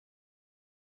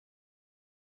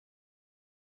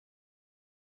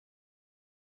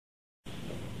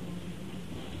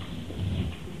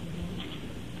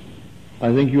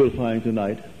I think you will find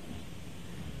tonight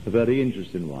a very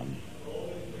interesting one.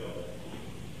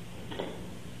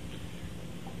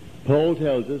 Paul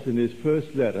tells us in his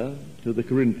first letter to the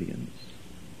Corinthians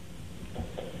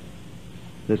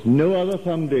that no other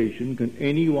foundation can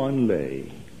anyone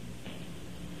lay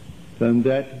than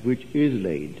that which is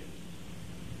laid,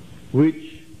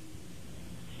 which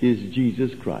is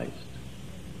Jesus Christ.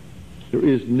 There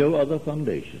is no other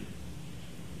foundation.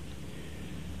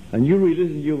 And you read it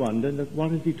and you wonder, that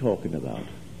what is he talking about?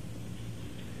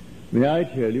 May I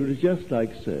tell you, it is just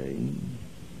like saying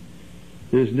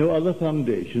there is no other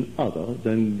foundation other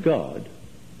than God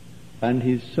and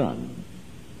his Son.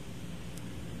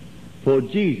 For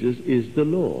Jesus is the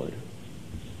Lord,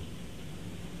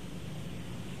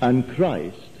 and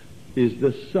Christ is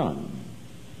the Son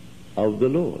of the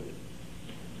Lord,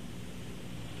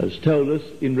 as told us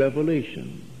in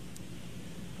Revelation.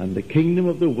 And the kingdom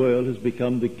of the world has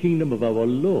become the kingdom of our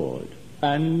Lord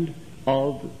and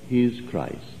of his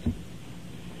Christ.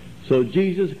 So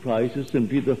Jesus Christ is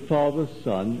simply the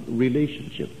Father-Son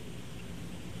relationship.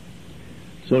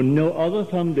 So no other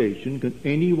foundation can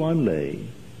anyone lay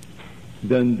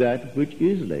than that which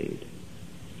is laid,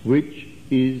 which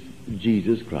is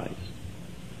Jesus Christ.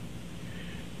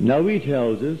 Now he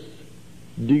tells us,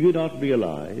 do you not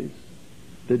realize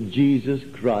that Jesus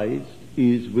Christ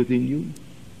is within you?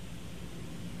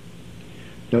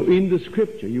 Now in the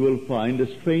scripture you will find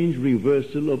a strange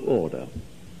reversal of order.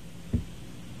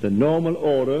 The normal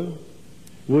order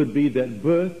would be that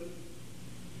birth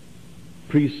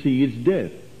precedes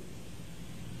death.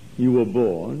 You were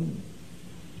born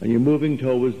and you're moving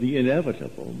towards the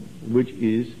inevitable, which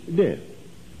is death.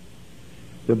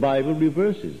 The Bible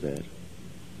reverses that.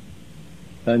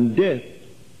 And death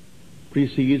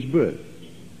precedes birth.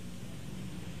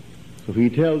 So he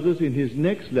tells us in his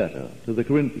next letter to the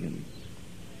Corinthians,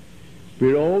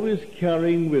 we're always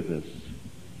carrying with us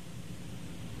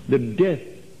the death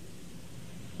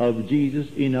of Jesus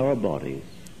in our bodies,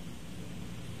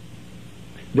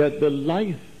 that the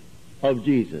life of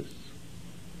Jesus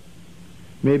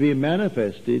may be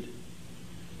manifested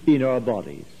in our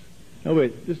bodies. Now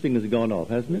wait, this thing has gone off,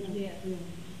 hasn't it? Yeah.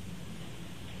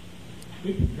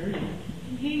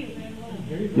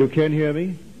 You can hear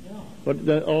me? But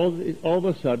all of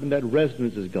a sudden that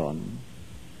resonance is gone.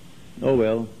 Oh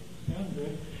well.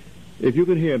 If you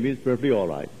can hear me, it's perfectly all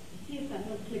right. See if that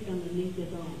little click underneath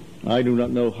is on. I do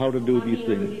not know how to do these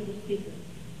things. Underneath the speaker.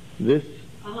 This?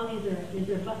 Is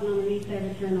there a button underneath there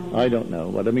to turn on? I don't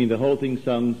know. But I mean, the whole thing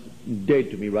sounds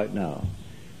dead to me right now.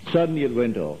 Suddenly it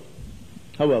went off.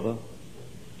 However,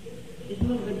 It's a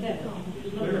little bit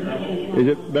better. is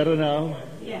it better now?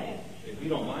 Yeah. If you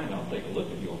don't mind, I'll take a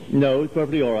look at yours. No, it's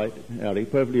perfectly all right, Harry,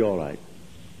 perfectly all right.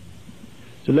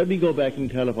 So let me go back and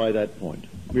clarify that point.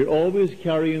 We're always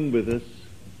carrying with us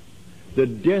the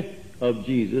death of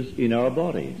Jesus in our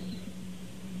bodies,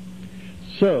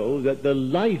 so that the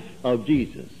life of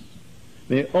Jesus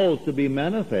may also be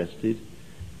manifested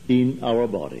in our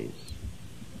bodies.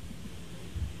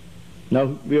 Now,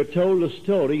 we are told a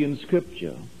story in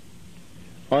Scripture.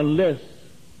 Unless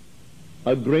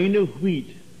a grain of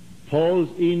wheat falls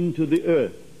into the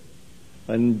earth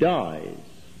and dies,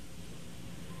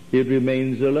 it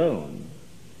remains alone.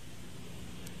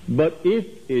 But if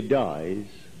it dies,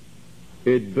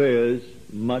 it bears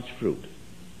much fruit.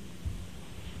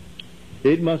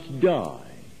 It must die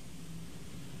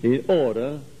in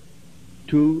order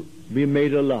to be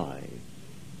made alive.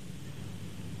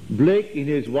 Blake, in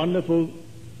his wonderful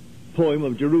poem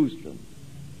of Jerusalem,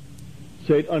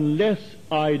 said, unless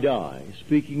I die,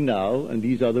 speaking now, and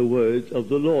these are the words of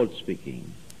the Lord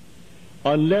speaking,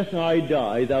 unless I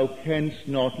die, thou canst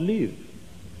not live.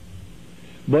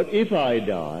 But if I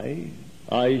die,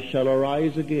 I shall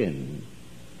arise again,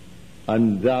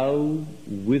 and thou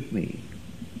with me.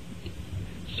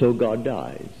 So God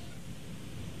dies.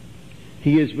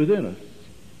 He is within us,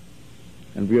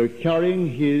 and we are carrying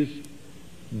his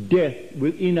death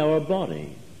within our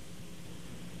body.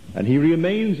 And he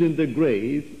remains in the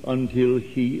grave until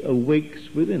he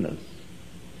awakes within us.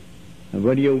 And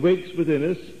when he awakes within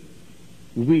us,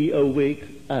 we awake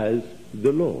as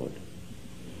the Lord.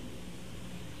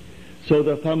 So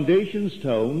the foundation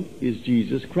stone is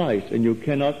Jesus Christ, and you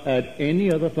cannot add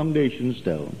any other foundation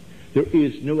stone. There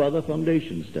is no other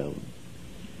foundation stone.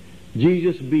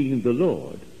 Jesus being the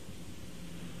Lord,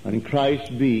 and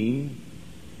Christ being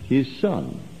his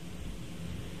Son.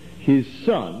 His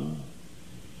Son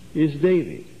is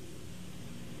David,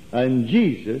 and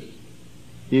Jesus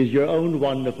is your own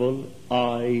wonderful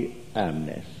I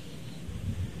amness.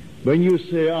 When you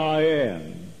say I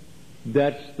am,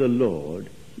 that's the Lord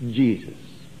Jesus.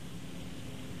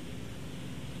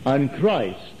 And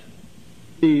Christ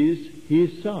is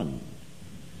his Son,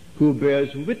 who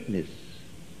bears witness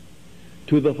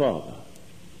to the Father.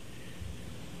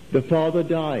 The Father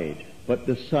died, but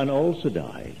the Son also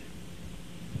died.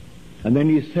 And then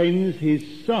he sends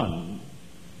his Son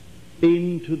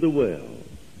into the world.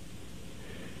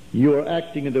 You are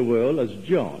acting in the world as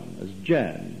John, as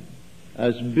Jan,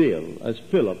 as Bill, as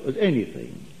Philip, as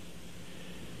anything.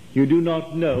 You do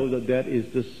not know that that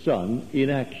is the Son in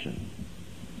action.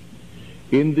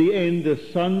 In the end, the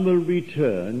Son will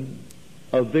return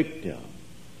a victor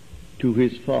to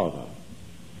his Father,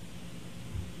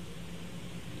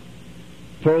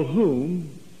 for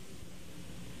whom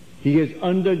he has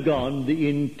undergone the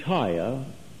entire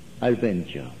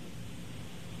adventure.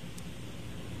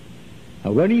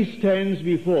 And when he stands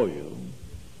before you,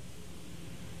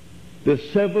 the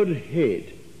severed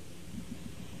head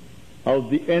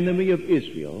of the enemy of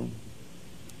Israel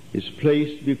is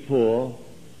placed before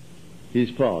his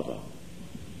Father.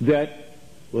 That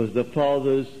was the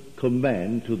Father's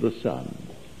command to the Son.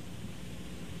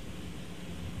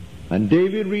 And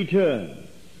David returns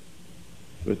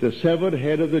with the severed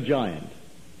head of the giant.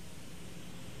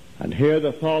 And here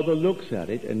the Father looks at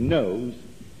it and knows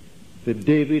that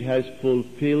David has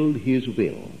fulfilled his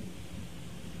will.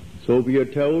 So we are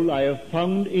told, I have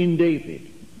found in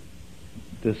David,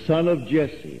 the son of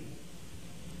Jesse,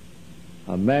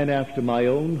 a man after my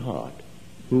own heart,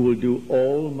 who will do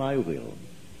all my will.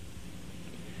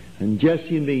 And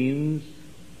Jesse means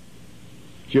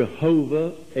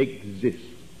Jehovah exists.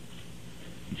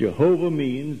 Jehovah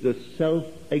means the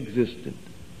self-existent,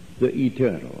 the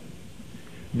eternal.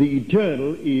 The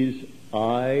eternal is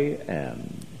I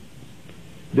am.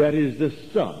 That is the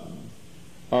Son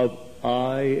of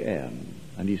I am.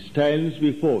 And he stands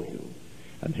before you.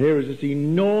 And here is this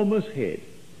enormous head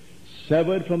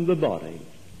severed from the body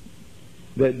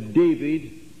that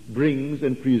David brings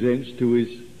and presents to his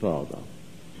Father.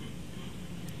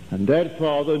 And that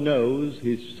Father knows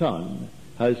his Son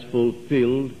has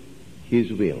fulfilled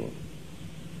his will.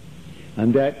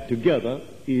 And that together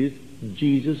is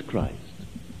Jesus Christ.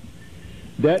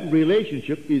 That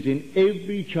relationship is in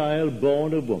every child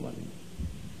born of woman.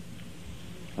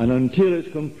 And until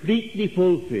it's completely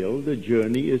fulfilled, the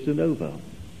journey isn't over.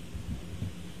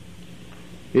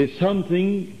 It's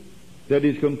something that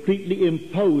is completely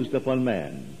imposed upon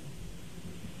man.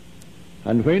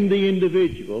 And when the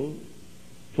individual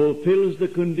fulfills the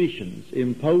conditions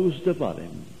imposed upon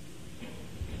him,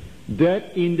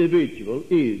 that individual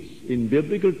is, in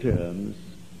biblical terms,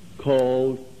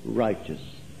 called righteous.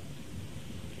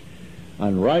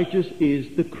 And righteous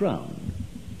is the crown.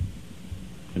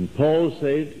 And Paul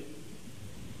said,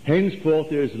 henceforth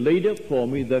there is laid up for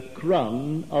me the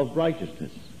crown of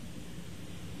righteousness.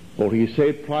 For he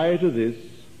said prior to this,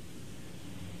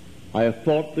 I have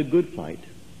fought the good fight.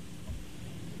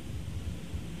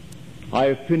 I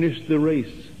have finished the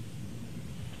race.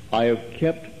 I have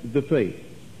kept the faith.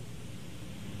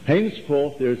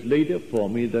 Henceforth there is laid up for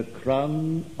me the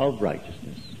crown of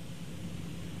righteousness.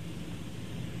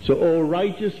 So, O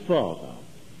righteous Father,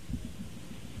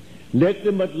 let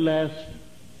them at last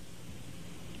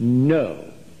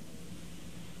know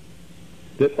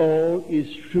that all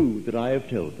is true that I have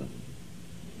told them,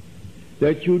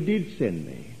 that you did send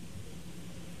me,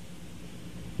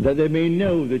 that they may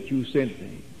know that you sent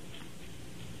me,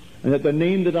 and that the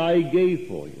name that I gave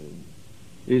for you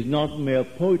is not mere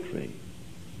poetry,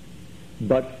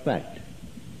 but fact.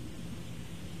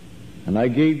 And I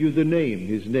gave you the name.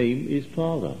 His name is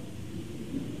Father.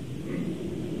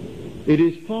 It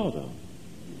is Father.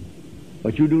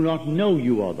 But you do not know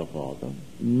you are the Father,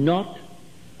 not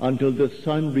until the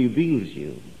Son reveals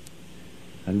you.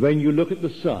 And when you look at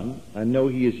the Son and know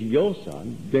he is your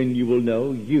Son, then you will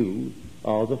know you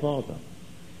are the Father.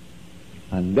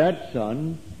 And that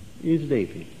Son is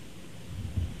David.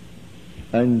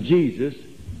 And Jesus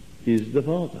is the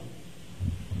Father.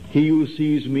 He who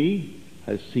sees me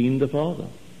has seen the Father.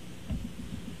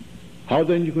 How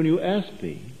then can you ask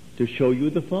me to show you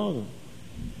the Father?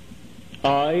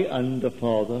 I and the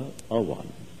Father are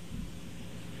one.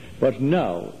 But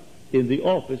now, in the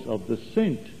office of the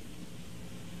sent,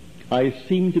 I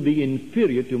seem to be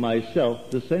inferior to myself,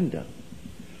 the sender.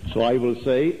 So I will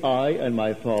say, I and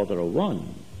my Father are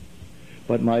one.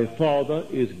 But my Father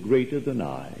is greater than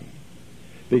I.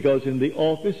 Because in the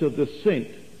office of the sent,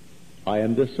 I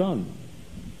am the Son.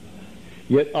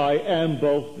 Yet I am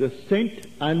both the sent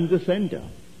and the sender.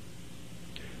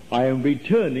 I am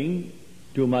returning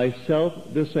to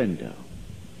myself, the sender.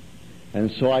 And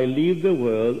so I leave the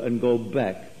world and go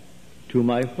back to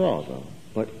my Father.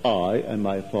 But I and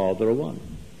my Father are one.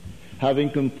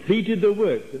 having completed the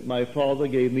work that my Father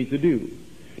gave me to do.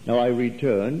 Now I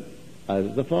return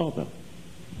as the Father.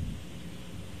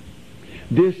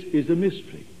 This is a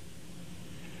mystery.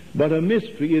 But a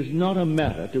mystery is not a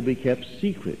matter to be kept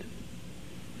secret.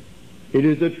 It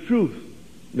is a truth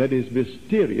that is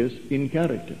mysterious in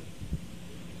character.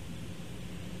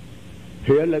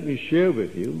 Here, let me share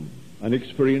with you an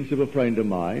experience of a friend of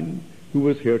mine who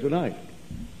was here tonight.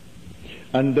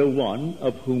 And the one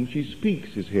of whom she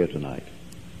speaks is here tonight.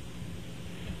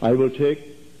 I will take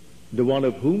the one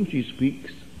of whom she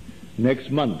speaks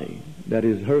next Monday. That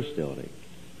is her story.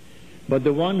 But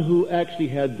the one who actually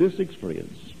had this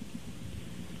experience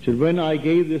said, when I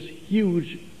gave this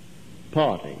huge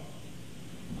party,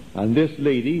 and this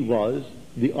lady was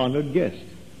the honored guest,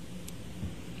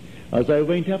 as I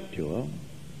went up to her,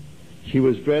 she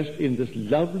was dressed in this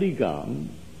lovely gown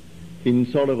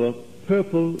in sort of a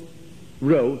purple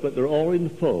robe, but they're all in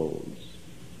folds.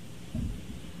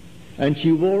 And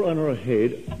she wore on her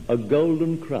head a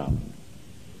golden crown.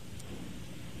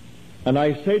 And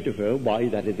I said to her, why,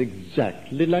 that is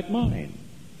exactly like mine.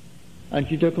 And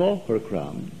she took off her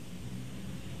crown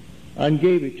and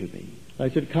gave it to me. I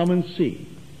said, come and see.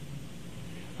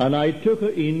 And I took her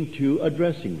into a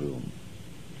dressing room.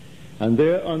 And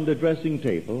there on the dressing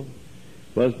table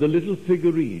was the little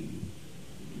figurine,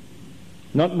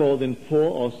 not more than 4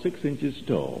 or 6 inches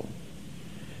tall,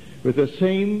 with the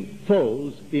same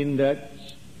folds in that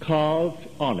carved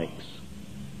onyx.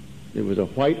 It was a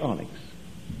white onyx.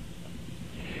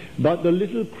 But the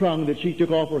little crown that she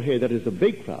took off her head, that is the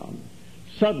big crown,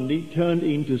 suddenly turned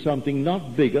into something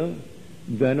not bigger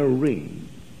than a ring.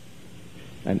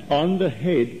 And on the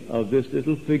head of this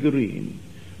little figurine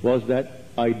was that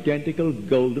identical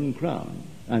golden crown.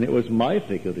 And it was my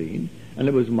figurine, and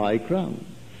it was my crown.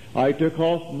 I took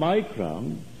off my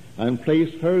crown and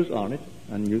placed hers on it,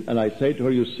 and I said to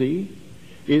her, you see,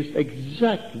 it's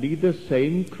exactly the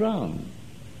same crown.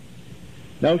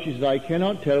 Now she said, I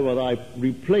cannot tell whether I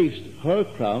replaced her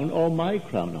crown or my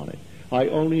crown on it. I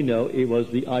only know it was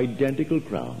the identical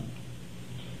crown.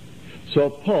 So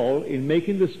Paul, in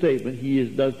making the statement, he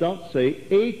does not say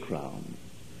a crown.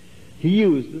 He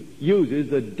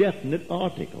uses a definite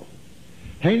article.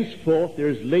 Henceforth there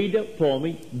is laid up for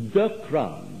me the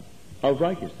crown of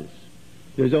righteousness.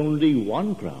 There's only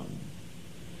one crown,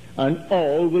 and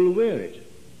all will wear it.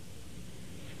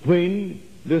 When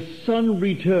the Son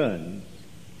returns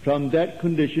from that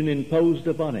condition imposed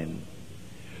upon him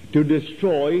to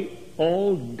destroy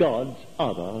all gods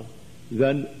other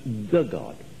than the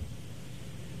God.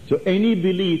 So any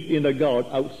belief in a God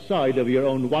outside of your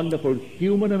own wonderful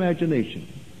human imagination,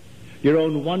 your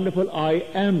own wonderful I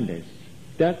amness,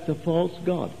 that's a false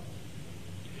God.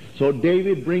 So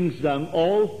David brings down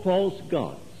all false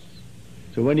gods.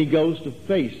 So when he goes to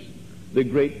face the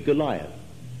great Goliath,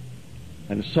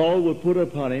 and Saul will put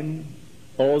upon him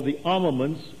all the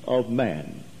armaments of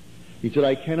man, he said,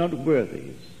 I cannot wear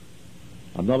these.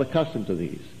 I'm not accustomed to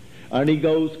these. And he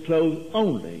goes clothed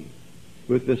only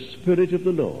with the Spirit of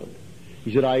the Lord.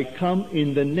 He said, I come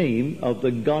in the name of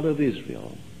the God of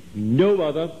Israel. No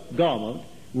other garment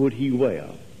would he wear.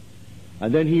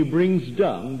 And then he brings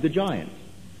down the giant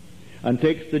and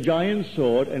takes the giant's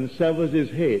sword and severs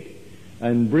his head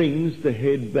and brings the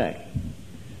head back.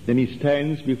 Then he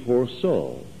stands before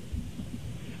Saul.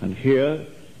 And here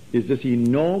is this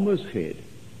enormous head.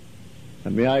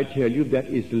 And may I tell you, that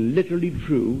is literally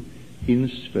true in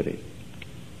spirit.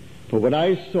 For when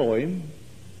I saw him,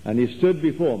 and he stood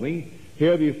before me,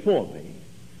 here before me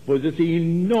was this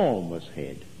enormous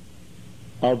head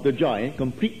of the giant,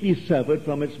 completely severed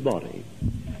from its body.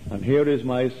 And here is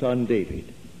my son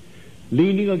David,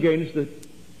 leaning against the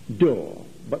door,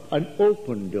 but an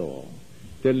open door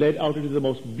that led out into the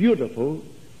most beautiful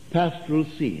pastoral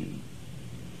scene.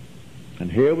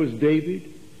 And here was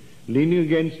David, leaning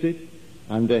against it,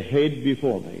 and the head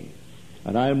before me.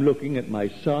 And I am looking at my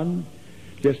son,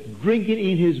 just drinking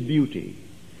in his beauty,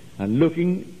 and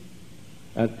looking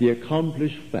at the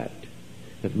accomplished fact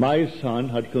that my son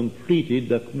had completed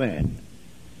the command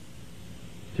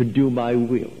to do my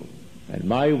will. And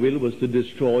my will was to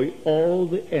destroy all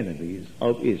the enemies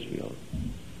of Israel.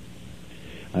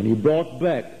 And he brought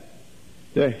back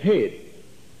the head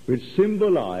which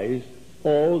symbolized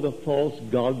all the false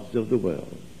gods of the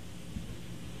world.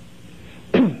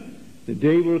 The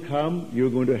day will come, you're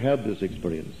going to have this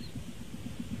experience.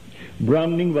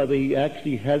 Browning, whether he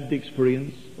actually had the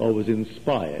experience or was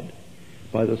inspired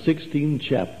by the 16th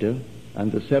chapter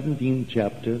and the 17th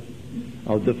chapter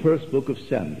of the first book of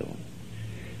Samuel.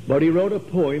 But he wrote a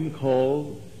poem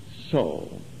called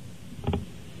Saul.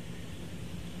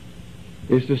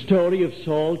 is the story of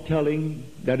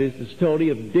the story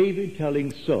of David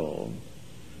telling Saul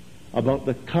about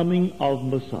the coming of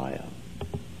Messiah.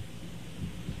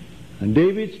 And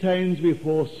David stands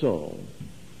before Saul,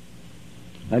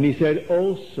 and he said,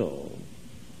 "O Saul,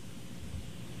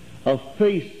 a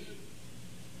face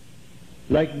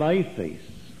like my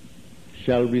face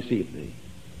shall receive thee.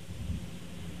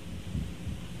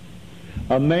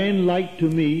 A man like to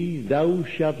me thou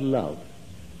shalt love,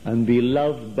 and be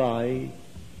loved by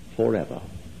forever.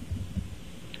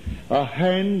 A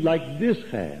hand like this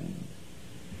hand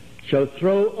shall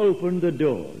throw open the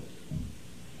doors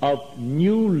of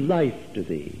new life to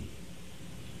thee.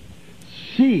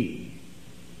 See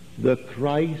the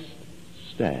Christ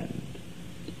stand."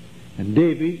 And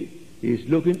David is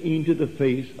looking into the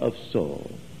face of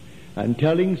Saul and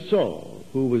telling Saul,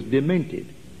 who was demented,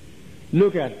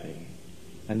 "Look at me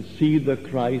and see the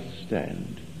Christ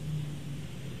stand."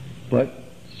 But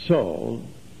Saul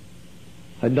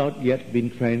had not yet been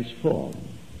transformed.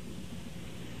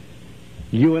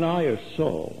 You and I are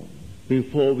Saul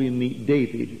before we meet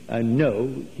David and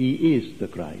know he is the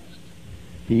Christ.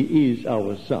 He is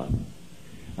our Son.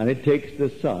 And it takes the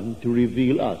Son to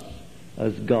reveal us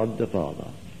as God the Father.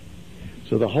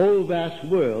 So the whole vast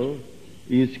world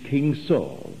is King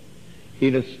Saul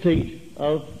in a state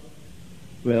of,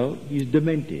 well, he's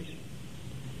demented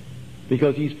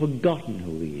because he's forgotten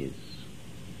who he is.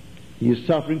 He is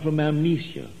suffering from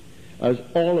amnesia, as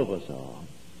all of us are,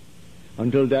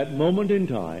 until that moment in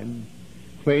time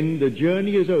when the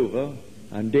journey is over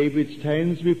and David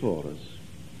stands before us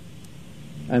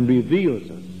and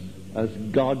reveals us as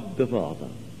God the Father.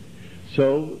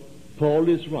 So Paul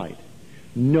is right.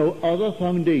 No other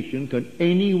foundation can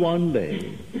anyone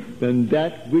lay than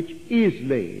that which is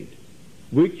laid,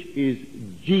 which is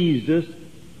Jesus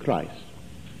Christ.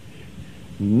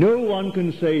 No one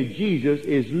can say Jesus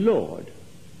is Lord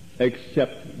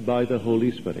except by the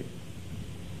Holy Spirit.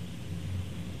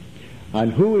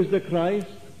 And who is the Christ?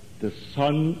 The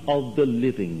Son of the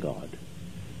living God,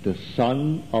 the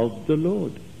Son of the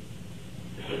Lord.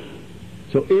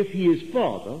 So if he is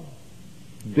Father,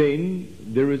 then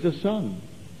there is a Son.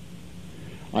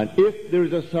 And if there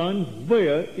is a Son,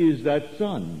 where is that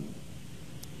Son?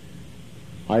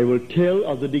 I will tell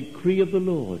of the decree of the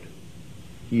Lord.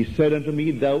 He said unto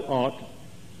me, "Thou art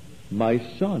my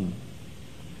Son.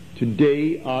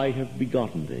 Today I have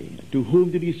begotten thee." To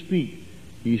whom did he speak?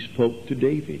 He spoke to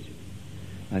David.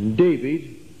 And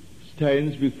David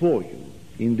stands before you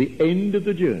in the end of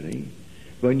the journey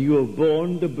when you have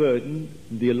borne the burden,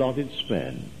 the allotted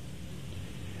span.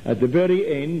 At the very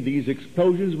end, these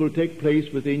explosions will take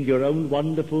place within your own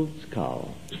wonderful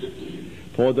skull.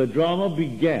 For the drama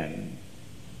began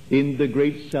in the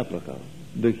great sepulchre,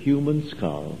 the human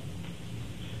skull.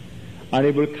 And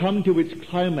it will come to its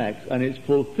climax and its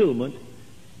fulfillment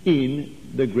in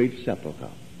the great sepulchre.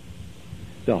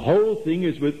 The whole thing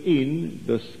is within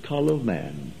the skull of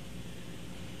man.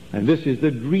 And this is the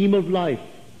dream of life,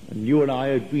 and you and I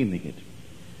are dreaming it.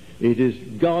 It is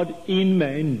God in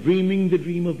man dreaming the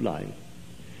dream of life,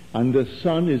 and the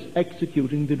Son is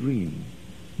executing the dream.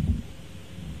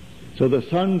 So the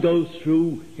Son goes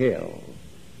through hell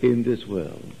in this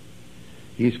world.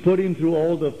 He's put him through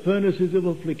all the furnaces of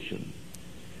affliction,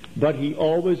 but he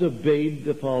always obeyed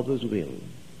the Father's will.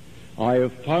 I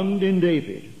have found in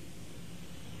David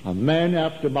a man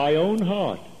after my own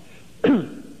heart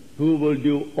who will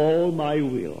do all my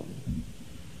will.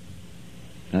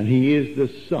 And he is the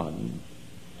Son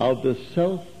of the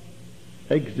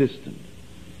self-existent,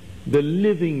 the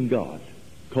living God,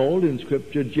 called in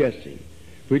Scripture Jesse,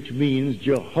 which means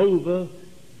Jehovah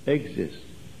exists.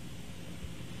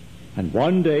 And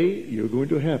one day you're going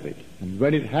to have it. And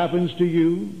when it happens to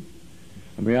you,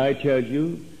 may I tell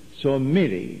you, so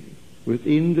many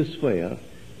within the sphere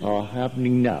are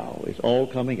happening now. It's all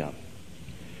coming up.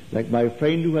 Like my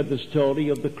friend who had the story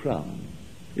of the crown.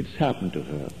 It's happened to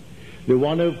her. The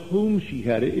one of whom she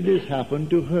had it, it has happened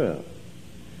to her.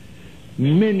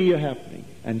 Many are happening.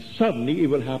 And suddenly it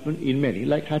will happen in many,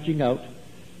 like hatching out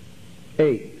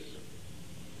eggs.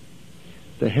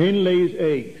 The hen lays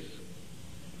eggs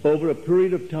over a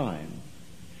period of time.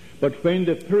 But when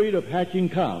the period of hatching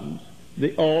comes,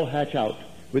 they all hatch out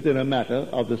within a matter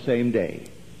of the same day.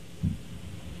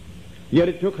 Yet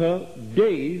it took her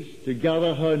days to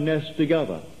gather her nest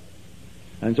together.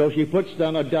 And so she puts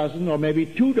down a dozen or maybe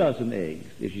 24 eggs,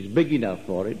 if she's big enough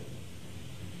for it.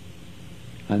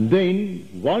 And then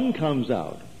one comes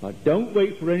out. But don't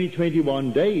wait for any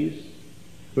 21 days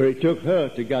where it took her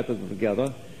to gather them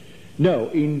together. No,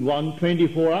 in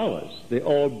 24 hours, they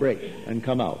all break and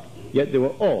come out. Yet they were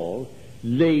all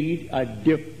laid at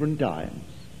different times.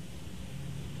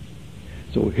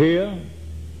 So here,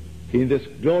 in this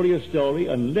glorious story,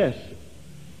 unless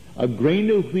a grain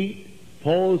of wheat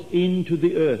falls into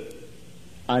the earth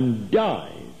and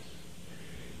dies,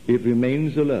 it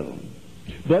remains alone.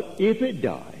 But if it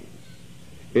dies,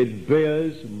 it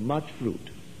bears much fruit.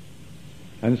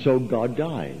 And so God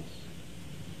dies.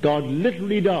 God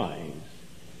literally dies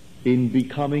in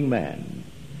becoming man.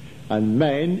 And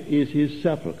man is his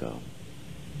sepulchre.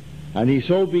 And he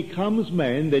so becomes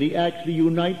man that he actually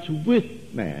unites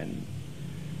with man.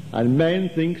 And man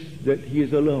thinks that he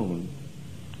is alone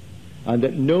and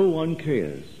that no one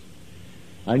cares.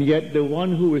 And yet the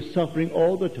one who is suffering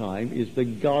all the time is the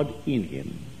God in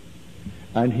him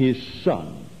and his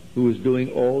Son who is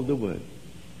doing all the work.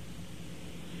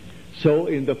 So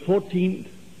in the 14th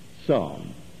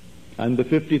Psalm and the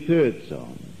 53rd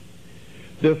Psalm,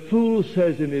 the fool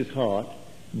says in his heart,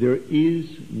 there is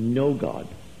no God.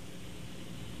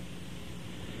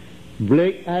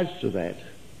 Blake adds to that,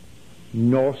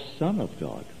 nor Son of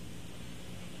God.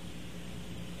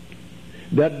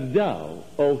 That thou,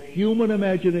 O human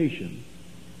imagination,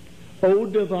 O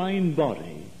divine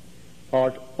body,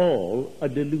 art all a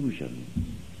delusion.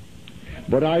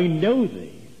 But I know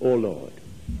thee, O Lord,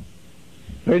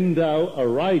 when thou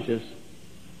arisest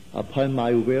upon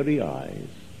my very eyes,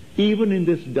 even in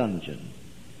this dungeon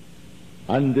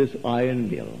and this iron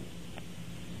mill.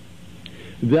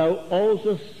 Thou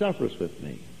also sufferest with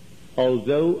me,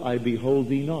 although I behold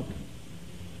thee not.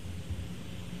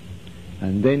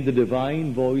 And then the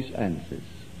divine voice answers,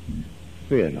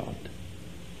 fear not.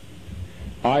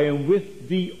 I am with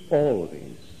thee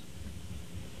always.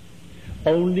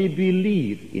 Only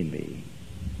believe in me,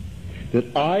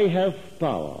 that I have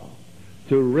power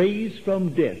to raise from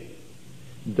death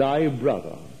thy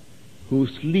brother who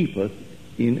sleepeth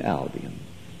in Albion.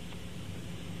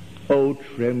 O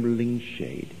trembling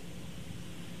shade.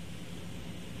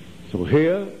 So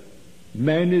here,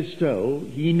 man is told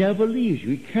he never leaves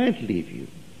you. He can't leave you.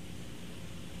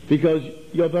 Because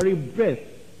your very breath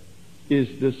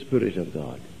is the Spirit of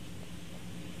God.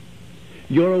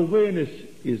 Your awareness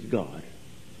is God.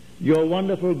 Your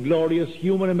wonderful, glorious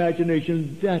human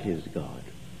imagination, that is God.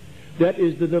 That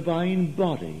is the divine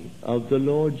body of the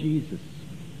Lord Jesus.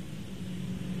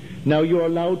 Now you're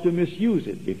allowed to misuse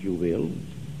it, if you will,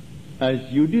 as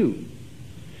you do.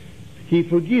 He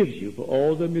forgives you for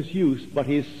all the misuse, but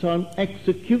his Son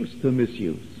executes the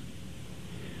misuse.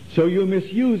 So you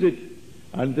misuse it,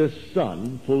 and the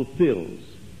Son fulfills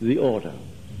the order.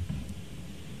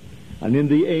 And in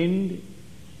the end,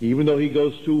 even though he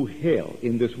goes through hell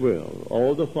in this world,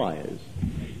 all the fires,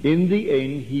 in the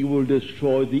end he will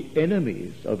destroy the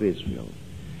enemies of Israel.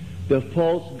 The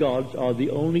false gods are the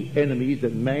only enemies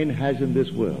that man has in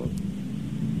this world.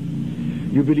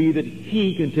 You believe that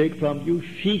he can take from you,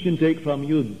 she can take from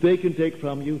you, they can take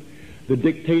from you, the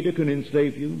dictator can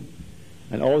enslave you,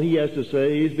 and all he has to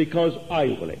say is, because I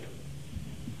will it.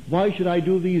 Why should I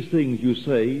do these things, you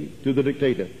say, to the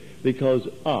dictator? Because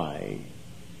I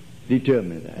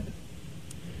determine that.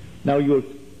 Now you'll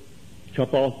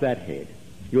chop off that head.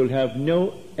 You'll have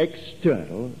no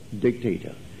external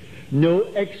dictator, no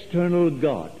external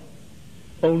God,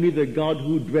 only the God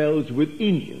who dwells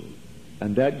within you.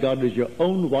 And that God is your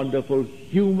own wonderful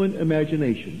human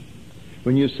imagination.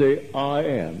 When you say, I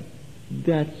am,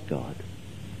 that's God.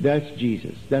 That's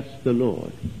Jesus. That's the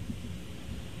Lord.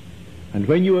 And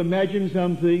when you imagine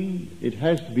something, it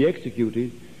has to be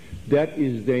executed. That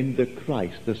is then the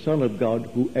Christ, the Son of God,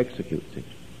 who executes it.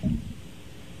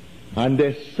 And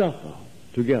they suffer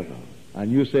together.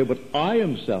 And you say, but I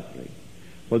am suffering.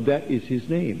 For that is his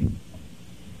name.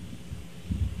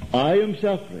 I am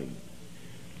suffering.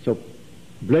 So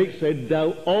Blake said,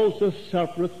 thou also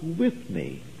sufferest with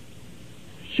me.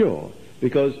 Sure,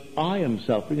 because I am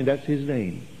suffering, and that's his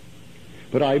name.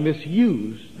 But I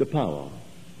misuse the power,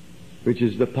 which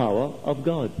is the power of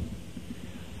God.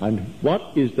 And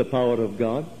what is the power of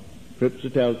God?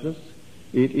 Scripture tells us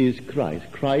it is Christ.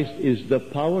 Christ is the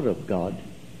power of God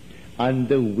and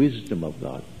the wisdom of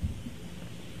God.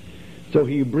 So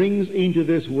he brings into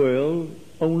this world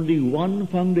only one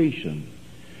foundation,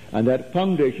 and that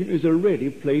foundation is already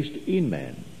placed in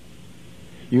man.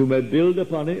 You may build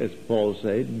upon it, as Paul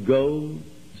said, gold,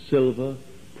 silver,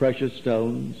 precious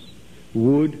stones,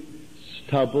 wood,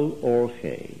 stubble, or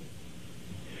hay.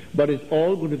 But it's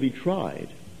all going to be tried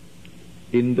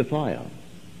in the fire.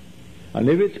 And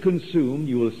if it's consumed,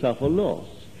 you will suffer loss.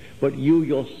 But you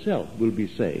yourself will be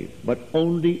saved, but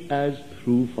only as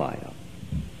through fire.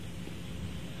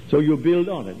 So you build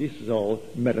on it. This is all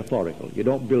metaphorical. You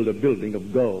don't build a building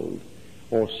of gold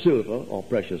or silver or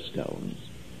precious stones.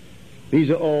 These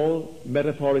are all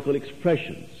metaphorical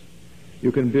expressions.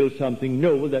 You can build something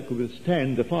noble that could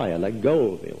withstand the fire, like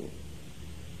gold will.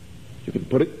 You can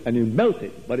put it and you melt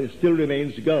it, but it still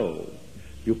remains gold.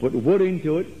 You put wood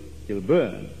into it, it'll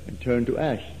burn and turn to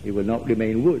ash. It will not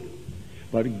remain wood.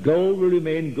 But gold will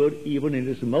remain good even in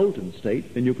its molten state,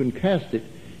 and you can cast it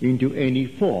into any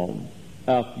form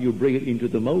after you bring it into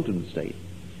the molten state.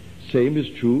 Same is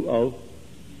true of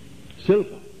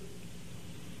silver.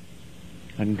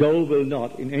 And gold will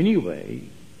not in any way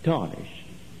tarnish.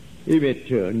 It may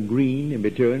turn green, it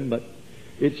may turn, but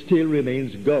it still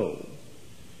remains gold.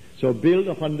 So build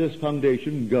upon this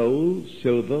foundation gold,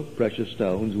 silver, precious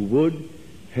stones, wood,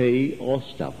 hay, or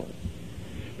stubble.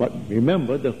 But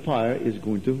remember, the fire is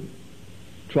going to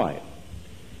try it.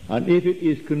 And if it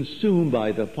is consumed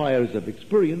by the fires of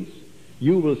experience,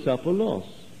 you will suffer loss.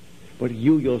 But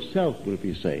you yourself will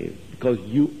be saved, because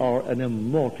you are an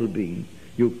immortal being.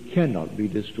 You cannot be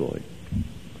destroyed.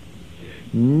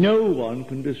 No one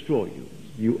can destroy you.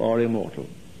 You are immortal.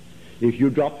 If you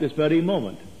drop this very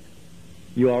moment,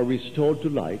 you are restored to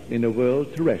life in a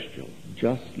world terrestrial,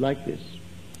 just like this.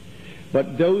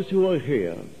 But those who are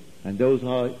here, and those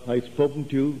I've spoken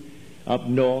to up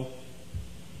north,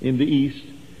 in the east,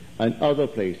 and other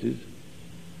places,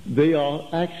 they are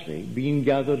actually being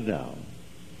gathered now,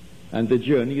 and the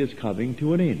journey is coming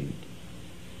to an end.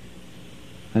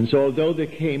 And so although they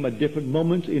came at different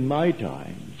moments in my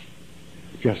time,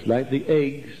 just like the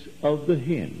eggs of the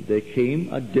hen, they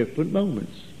came at different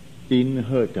moments in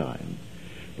her time.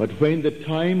 But when the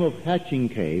time of hatching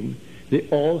came, they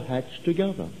all hatched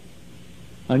together.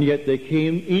 And yet they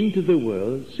came into the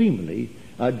world seemingly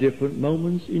at different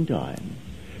moments in time.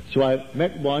 So I've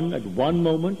met one at one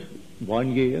moment,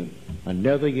 1 year,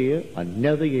 another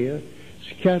year,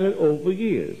 scattered over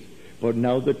years. But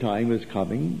now the time is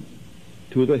coming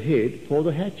to the head for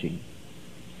the hatching.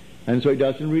 And so it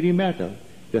doesn't really matter.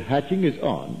 The hatching is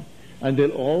on, and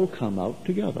they'll all come out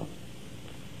together.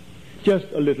 Just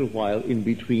a little while in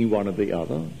between one or the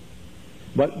other,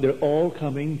 but they're all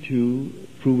coming to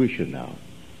fruition now.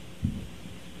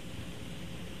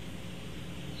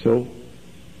 So,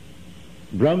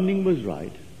 Browning was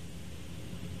right.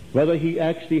 Whether he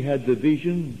actually had the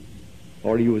vision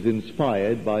or he was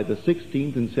inspired by the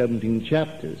 16th and 17th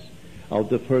chapters of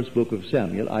the first book of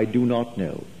Samuel, I do not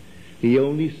know. He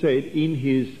only said in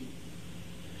his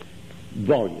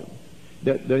volume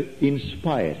that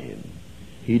inspired him.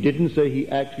 He didn't say he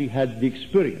actually had the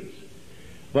experience,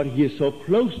 but he is so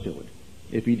close to it,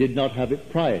 if he did not have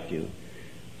it prior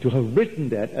to have written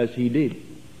that as he did,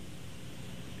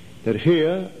 that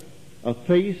here a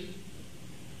face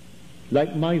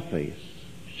like my face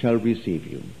shall receive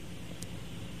you,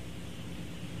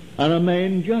 and a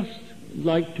man just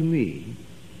like to me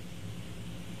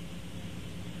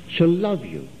shall love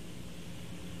you,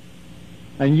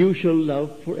 and you shall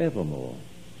love forevermore.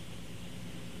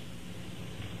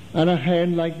 And a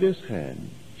hand like this hand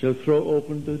shall throw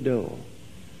open the door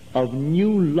of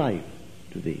new life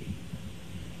to thee.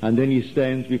 And then he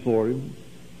stands before him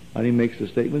and he makes the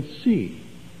statement, see,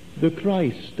 the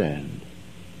Christ stand.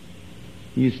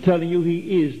 He's telling you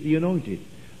he is the anointed,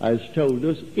 as told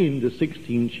us in the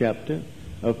 16th chapter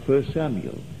of 1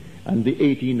 Samuel and the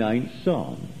 89th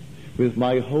Psalm. With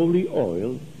my holy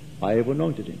oil I have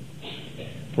anointed him.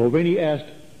 For when he asked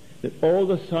that all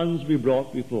the sons be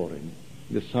brought before him,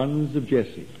 the sons of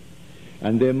Jesse,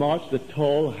 and they marched the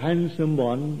tall, handsome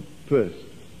one first.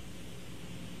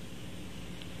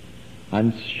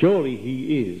 And surely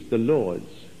he is the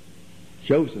Lord's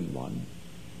chosen one.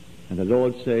 And the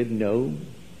Lord said, no,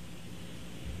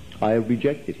 I have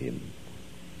rejected him.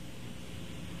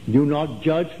 Do not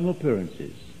judge from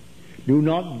appearances. Do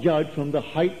not judge from the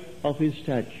height of his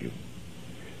stature.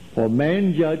 For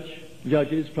man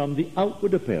judges from the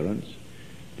outward appearance,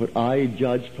 but I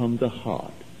judge from the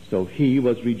heart. So he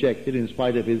was rejected in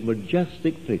spite of his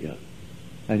majestic figure.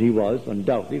 And he was,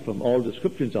 undoubtedly, from all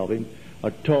descriptions of him,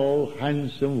 a tall,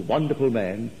 handsome, wonderful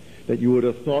man that you would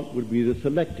have thought would be the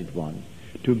selected one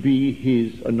to be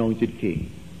his anointed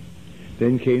king.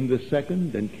 Then came the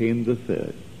second, then came the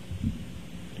third.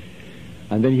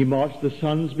 And then he marched the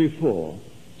sons before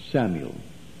Samuel.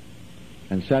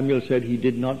 And Samuel said he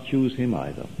did not choose him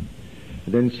either.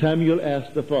 And then Samuel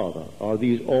asked the father, are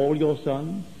these all your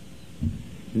sons?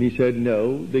 And he said,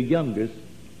 no, the youngest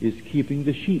is keeping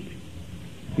the sheep.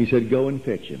 He said, go and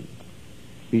fetch him.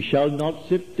 He shall not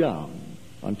sit down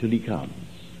until he comes.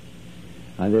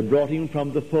 And they brought him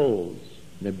from the folds.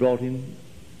 They brought him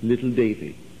little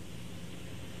David.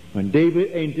 When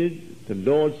David entered, the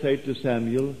Lord said to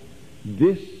Samuel,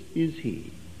 this is he.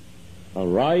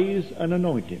 Arise and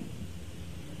anoint him.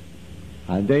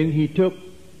 And then he took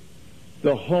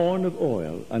the horn of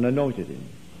oil and anointed him.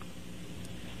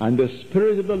 And the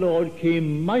Spirit of the Lord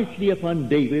came mightily upon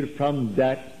David from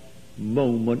that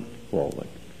moment forward,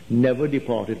 never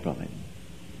departed from him.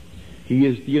 He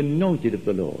is the anointed of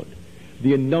the Lord.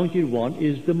 The anointed one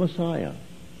is the Messiah.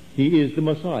 He is the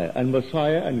Messiah. And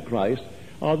Messiah and Christ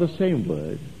are the same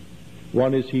word.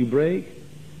 One is Hebraic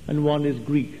and one is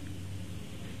Greek.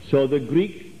 So the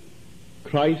Greek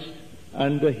Christ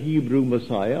and the Hebrew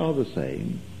Messiah are the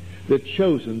same. The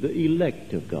chosen, the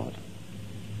elect of God.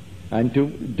 And to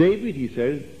David he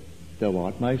said, "Thou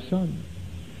art my son.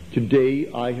 Today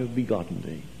I have begotten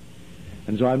thee."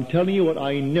 And so I'm telling you what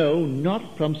I know,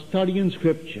 not from studying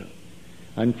Scripture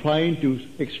and trying to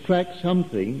extract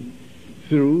something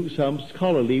through some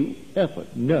scholarly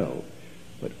effort. No,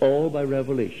 but all by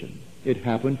revelation. It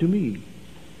happened to me.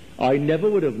 I never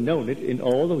would have known it in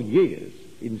all the years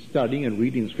in studying and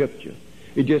reading Scripture.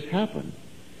 It just happened.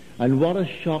 And what a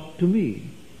shock to me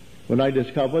when I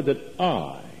discovered that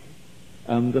I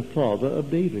am the father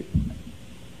of David.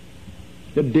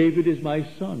 That David is my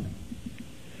son.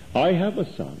 I have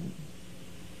a son.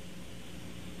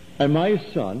 And my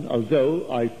son,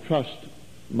 although I trust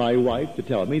my wife to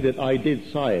tell me that I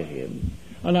did sire him,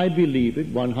 and I believe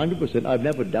it 100%, I've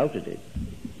never doubted it,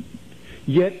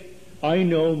 yet I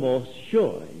know most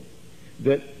surely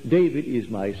that David is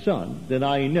my son than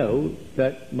I know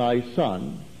that my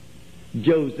son,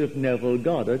 Joseph Neville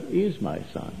Goddard, is my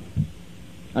son.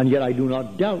 And yet I do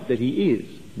not doubt that he is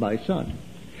my son.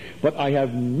 But I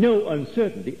have no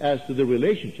uncertainty as to the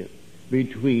relationship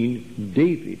between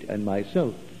David and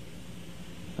myself.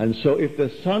 And so if the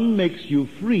Son makes you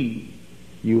free,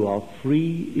 you are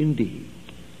free indeed.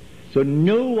 So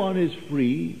no one is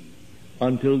free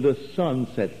until the Son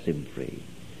sets him free.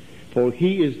 For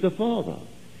he is the Father,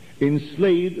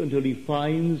 enslaved until he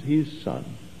finds his Son.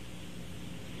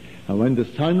 And when the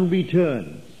Son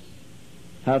returns,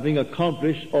 having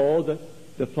accomplished all that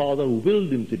the Father willed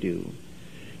him to do,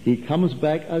 he comes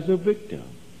back as a victor.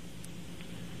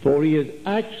 For he has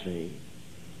actually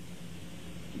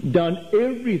done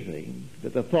everything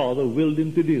that the Father willed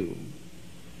him to do.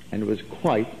 And it was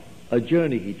quite a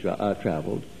journey he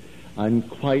traveled, and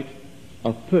quite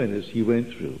a furnace he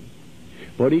went through.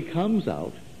 But he comes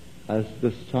out as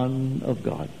the Son of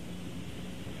God.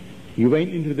 He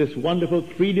went into this wonderful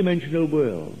three-dimensional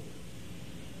world,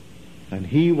 and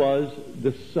he was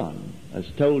the Son, as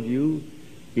told you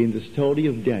in the story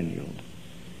of Daniel.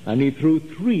 And he threw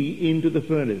 3 into the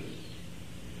furnace.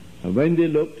 And when they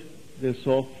looked, they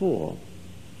saw 4.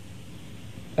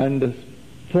 And the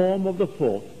form of the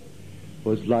 4th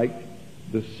was like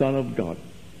the Son of God.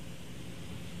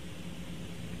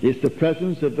 It's the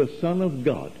presence of the Son of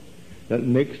God that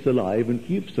makes alive and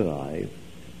keeps alive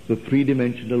the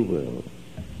three-dimensional world.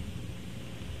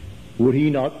 Were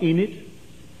he not in it,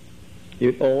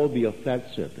 it would all be a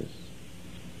flat surface.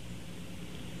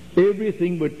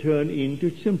 Everything would turn into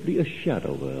simply a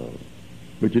shadow world,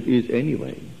 which it is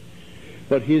anyway.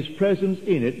 But his presence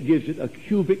in it gives it a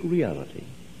cubic reality.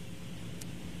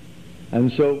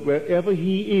 And so wherever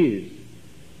he is,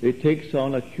 it takes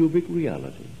on a cubic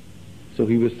reality. So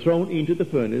he was thrown into the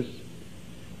furnace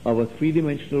of a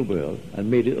three-dimensional world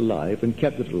and made it alive and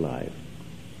kept it alive.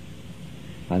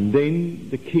 And then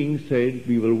the king said,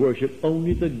 "We will worship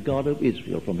only the God of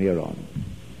Israel from here on.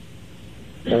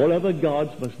 All other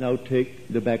gods must now take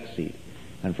the back seat.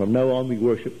 And from now on we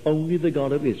worship only the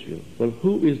God of Israel." Well,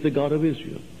 who is the God of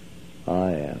Israel?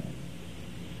 I am.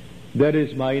 That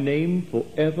is my name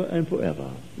forever and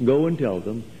forever. Go and tell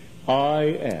them, I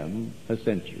am has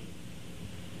sent you.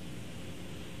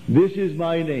 This is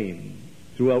my name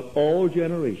throughout all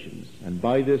generations, and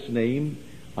by this name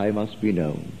I must be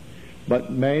known.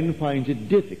 But man finds it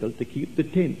difficult to keep the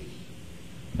tense,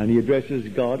 and he addresses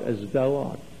God as thou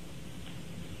art,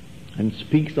 and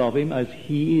speaks of him as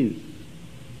he is,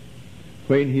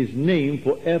 when his name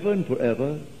forever and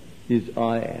forever is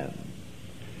I am.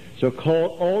 So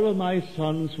call all of my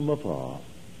sons from afar,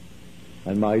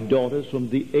 and my daughters from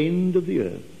the end of the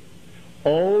earth,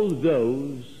 all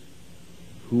those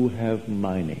who have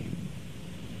my name.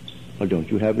 Well,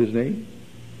 don't you have his name?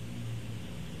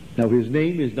 Now, his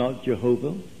name is not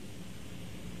Jehovah.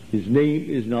 His name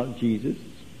is not Jesus.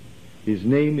 His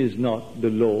name is not the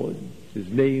Lord. His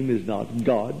name is not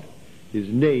God. His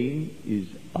name is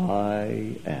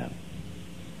I am.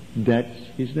 That's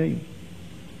his name.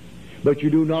 But you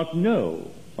do not know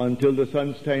until the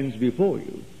Son stands before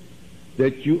you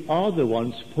that you are the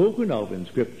one spoken of in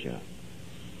Scripture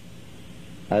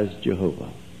as Jehovah,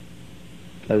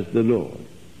 as the Lord,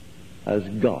 as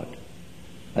God,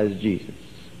 as Jesus.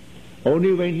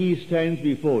 Only when he stands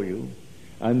before you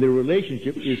and the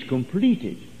relationship is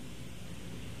completed,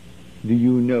 do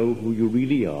you know who you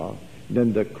really are?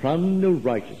 Then the crown of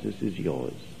righteousness is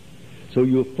yours. So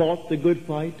you have fought the good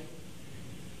fight,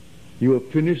 you have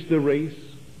finished the race,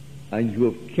 and you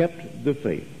have kept the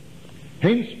faith.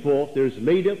 Henceforth there is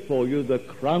laid up for you the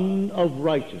crown of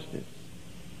righteousness.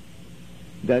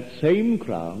 That same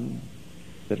crown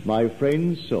that my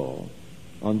friend saw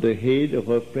on the head of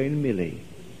her friend Millie,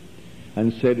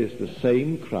 and said it's the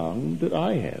same crown that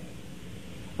I have.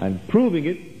 And proving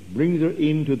it, brings her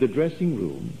into the dressing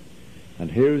room, and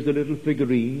here's the little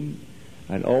figurine,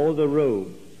 and all the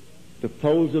robe, the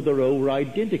folds of the robe were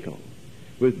identical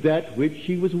with that which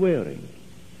she was wearing.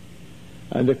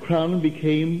 And the crown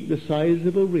became the size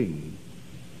of a ring.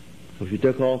 So she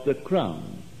took off the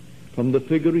crown from the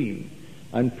figurine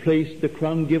and placed the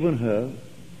crown given her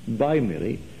by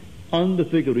Millie on the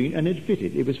figurine, and it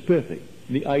fitted. It was perfect,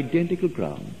 the identical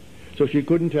crown. So she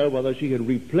couldn't tell whether she had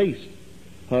replaced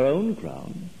her own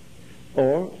crown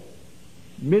or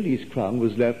Millie's crown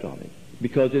was left on it,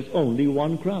 because there's only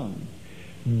one crown.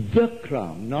 The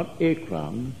crown, not a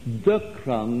crown, the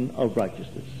crown of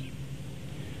righteousness.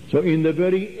 So in the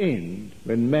very end,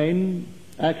 when man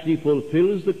actually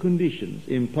fulfills the conditions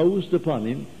imposed upon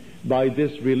him by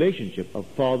this relationship of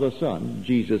Father-Son,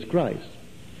 Jesus Christ,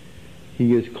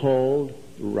 he is called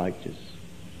righteous.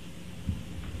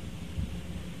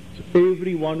 So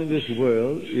everyone in this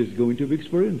world is going to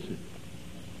experience it.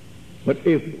 But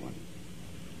everyone.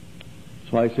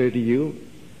 So I say to you,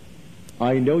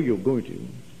 I know you're going to.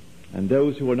 And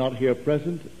those who are not here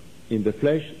present in the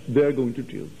flesh, they're going to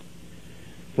too.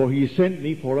 For he sent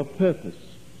me for a purpose.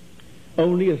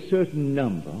 Only a certain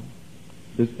number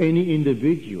does any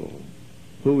individual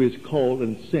who is called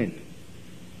and sent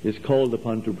is called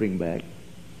upon to bring back.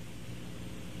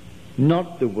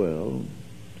 Not the world.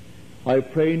 I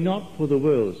pray not for the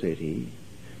world, said he,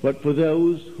 but for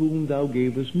those whom thou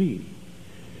gavest me.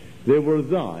 They were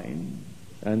thine,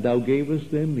 and thou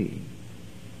gavest them me.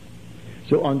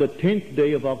 So on the 10th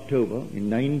day of October in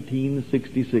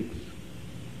 1966,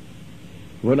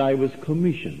 when I was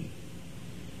commissioned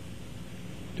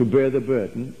to bear the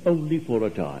burden only for a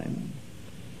time,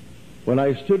 when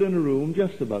I stood in a room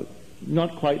just about,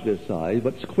 not quite this size,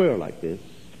 but square like this,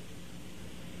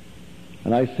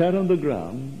 and I sat on the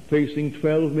ground facing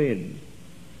 12 men,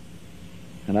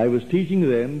 and I was teaching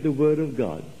them the Word of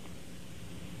God,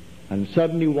 and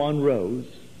suddenly one rose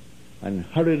and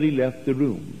hurriedly left the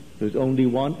room. There's only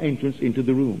one entrance into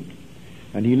the room,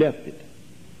 and he left it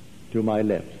to my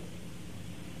left.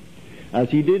 As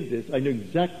he did this, I knew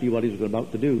exactly what he was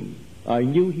about to do. I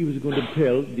knew he was going to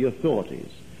tell the authorities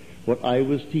what I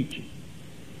was teaching.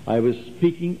 I was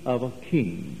speaking of a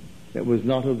king that was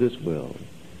not of this world,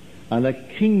 and a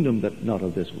kingdom that not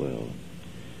of this world.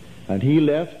 And he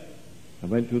left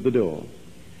and went through the door.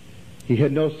 He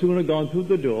had no sooner gone through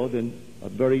the door than a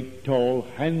very tall,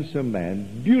 handsome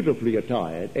man, beautifully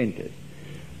attired, entered.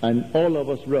 And all of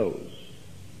us rose.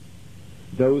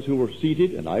 Those who were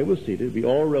seated, and I was seated, we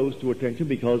all rose to attention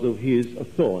because of his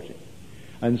authority,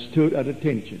 and stood at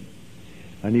attention.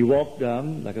 And he walked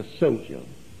down like a soldier,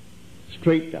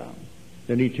 straight down.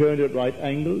 Then he turned at right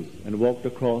angles and walked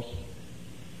across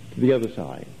to the other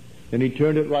side. Then he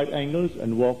turned at right angles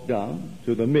and walked down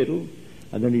to the middle,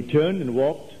 and then he turned and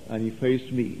walked, and he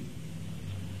faced me.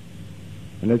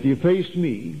 And as he faced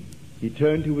me, he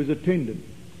turned to his attendant,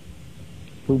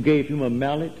 who gave him a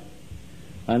mallet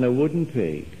and a wooden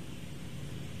peg,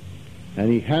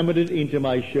 and he hammered it into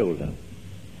my shoulder,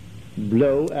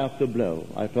 blow after blow.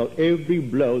 I felt every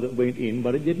blow that went in,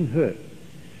 but it didn't hurt.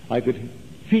 I could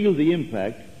feel the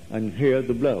impact and hear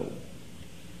the blow.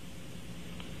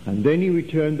 And then he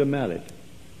returned the mallet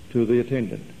to the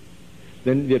attendant.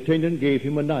 Then the attendant gave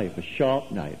him a knife, a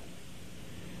sharp knife,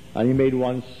 and he made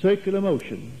one circular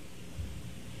motion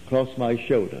across my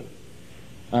shoulder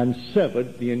and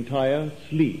severed the entire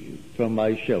sleeve from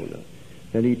my shoulder.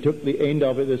 Then he took the end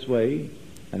of it this way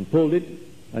and pulled it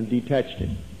and detached it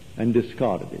and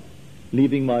discarded it,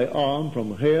 leaving my arm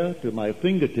from here to my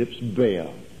fingertips bare.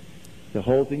 The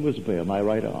whole thing was bare, my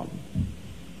right arm.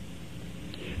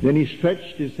 Then he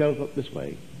stretched himself up this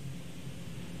way,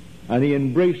 and he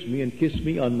embraced me and kissed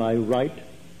me on my right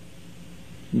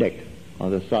neck,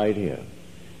 on the side here.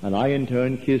 And I in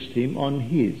turn kissed him on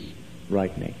his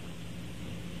right neck.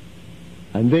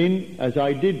 And then, as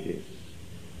I did this,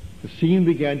 the scene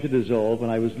began to dissolve,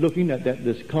 and I was looking at that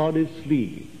discarded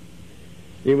sleeve.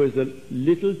 It was a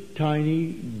little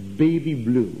tiny baby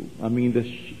blue. I mean, the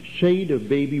shade of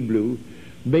baby blue,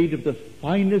 made of the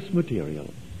finest material.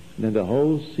 And then the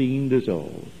whole scene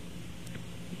dissolved.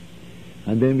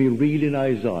 And then we read in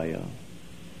Isaiah,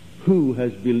 who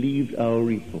has believed our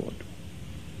report?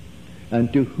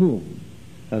 And to whom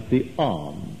hath the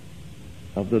arm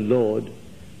of the Lord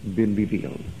been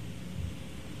revealed?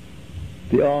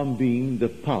 The arm being the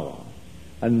power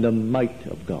and the might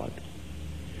of God.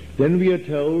 Then we are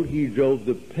told he drove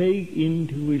the peg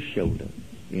into his shoulder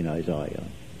in Isaiah.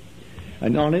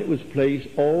 And on it was placed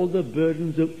all the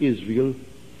burdens of Israel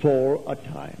for a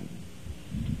time.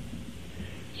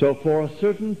 So for a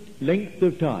certain length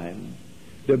of time,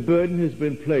 the burden has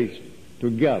been placed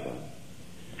to gather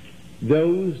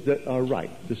those that are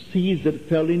ripe, the seeds that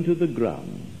fell into the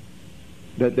ground,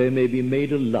 that they may be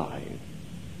made alive.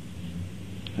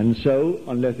 And so,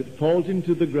 unless it falls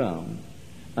into the ground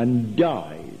and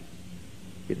dies,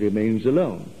 it remains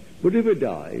alone. But if it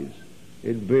dies,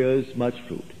 it bears much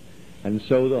fruit. And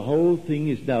so the whole thing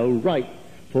is now ripe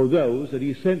for those that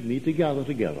he sent me to gather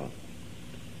together.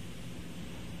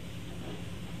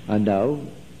 And now,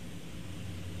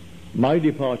 my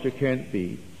departure can't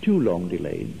be too long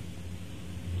delayed.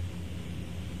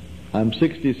 I'm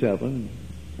 67,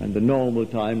 and the normal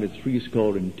time is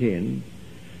 10,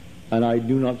 and I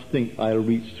do not think I'll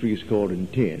reach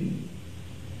 10.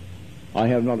 I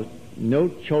have no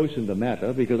choice in the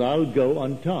matter, because I'll go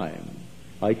on time.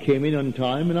 I came in on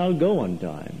time, and I'll go on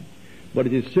time. But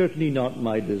it is certainly not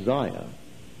my desire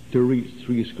to reach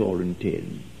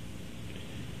 10.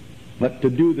 But to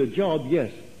do the job,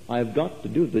 yes, I've got to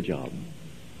do the job,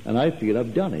 and I feel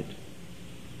I've done it.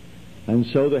 And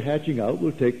so the hatching out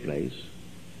will take place,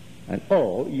 and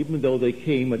all, even though they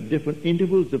came at different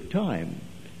intervals of time,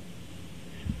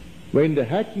 when the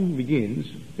hatching begins,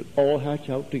 they all hatch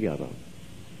out together.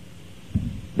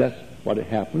 That's what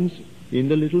happens in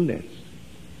the little nest.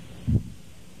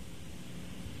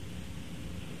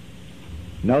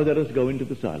 Now let us go into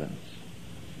the silence.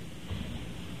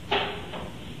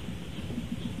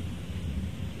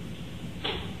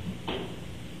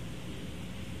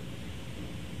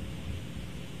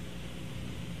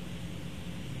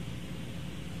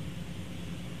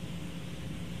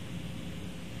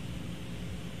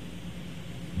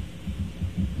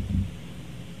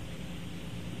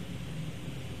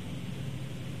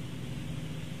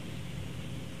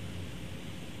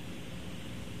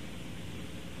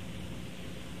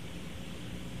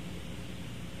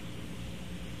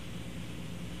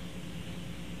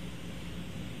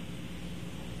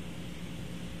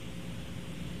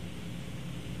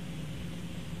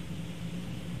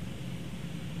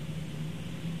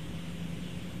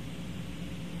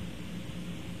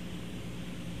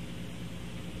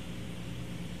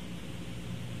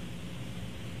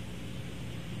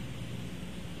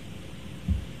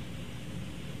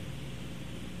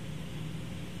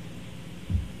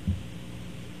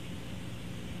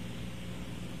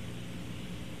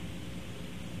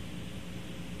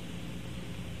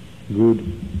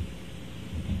 Good.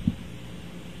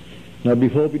 Now,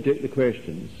 before we take the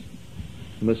questions,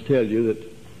 I must tell you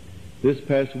that this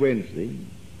past Wednesday,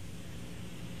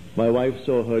 my wife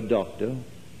saw her doctor,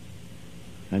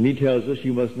 and he tells us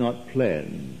she must not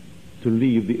plan to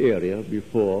leave the area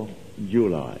before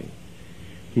July.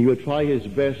 He will try his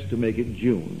best to make it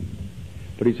June,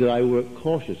 but he said, I work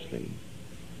cautiously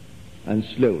and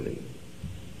slowly.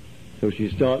 So she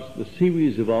starts the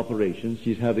series of operations.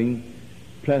 She's having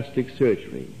plastic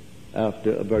surgery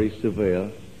after a very severe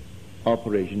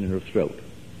operation in her throat,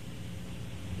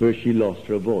 where she lost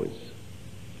her voice,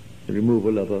 the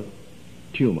removal of a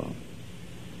tumor.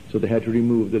 So they had to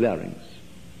remove the larynx.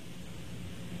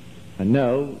 And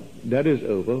now that is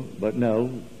over, but now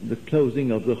the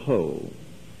closing of the hole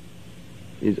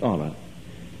is on her.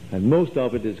 And most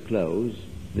of it is closed.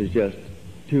 There's just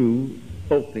 2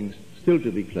 openings still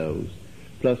to be closed,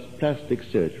 plus plastic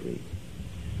surgery.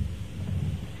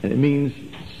 And it means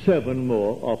 7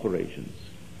 more operations.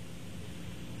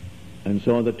 And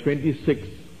so on the 26th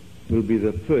will be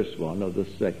the first one of the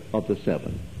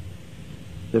 7.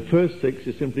 The first 6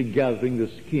 is simply gathering the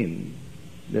skin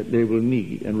that they will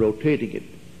need and rotating it.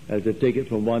 As they take it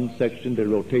from one section, they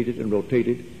rotate it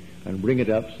and bring it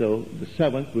up, so the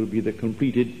 7th will be the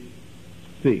completed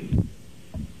thing.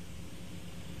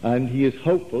 And he is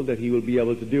hopeful that he will be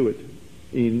able to do it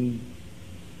in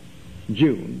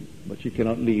June, but she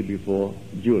cannot leave before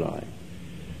July.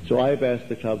 So I have asked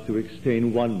the club to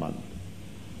extend 1 month,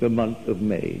 the month of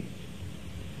May.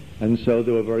 And so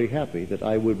they were very happy that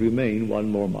I would remain 1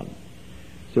 more month.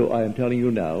 So I am telling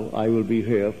you now, I will be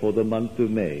here for the month of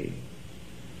May.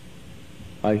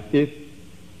 If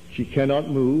she cannot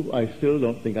move, I still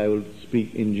don't think I will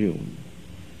speak in June.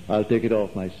 I'll take it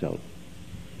off myself.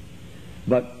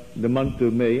 But the month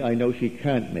of May, I know she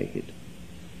can't make it.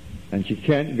 And she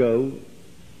can't go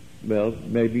well,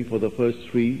 maybe for the first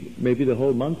 3, maybe the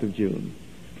whole month of June,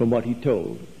 from what he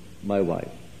told my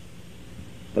wife.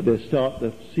 But they start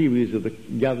the series of the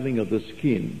gathering of the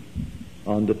skin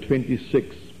on the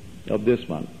 26th of this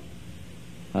month.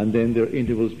 And then there are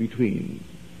intervals between.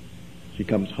 She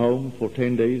comes home for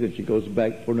 10 days and she goes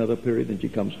back for another period and she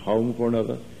comes home for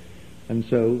another. And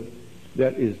so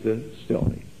that is the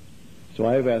story. So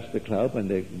I have asked the club and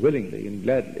they willingly and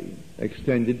gladly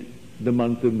extended the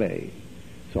month of May.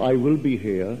 So I will be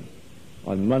here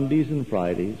on Mondays and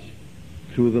Fridays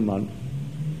through the month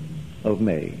of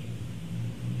May.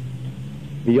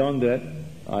 Beyond that,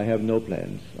 I have no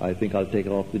plans. I think I'll take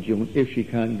off the June. If she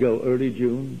can't go early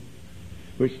June,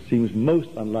 which seems most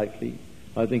unlikely,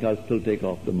 I think I'll still take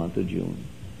off the month of June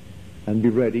and be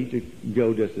ready to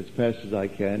go just as fast as I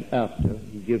can after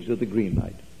he gives her the green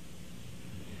light.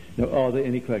 Now, are there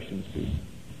any questions, please?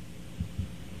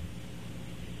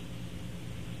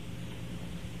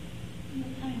 You're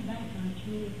coming back, aren't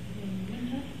you, in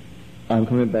winter? I'm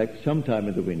coming back sometime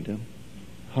in the winter.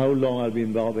 How long I'll be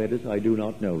in Barbados, I do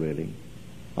not know really.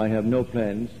 I have no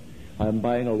plans. I'm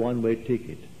buying a one-way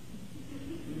ticket.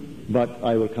 But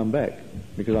I will come back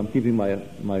because I'm keeping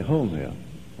my home here.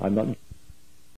 I'm not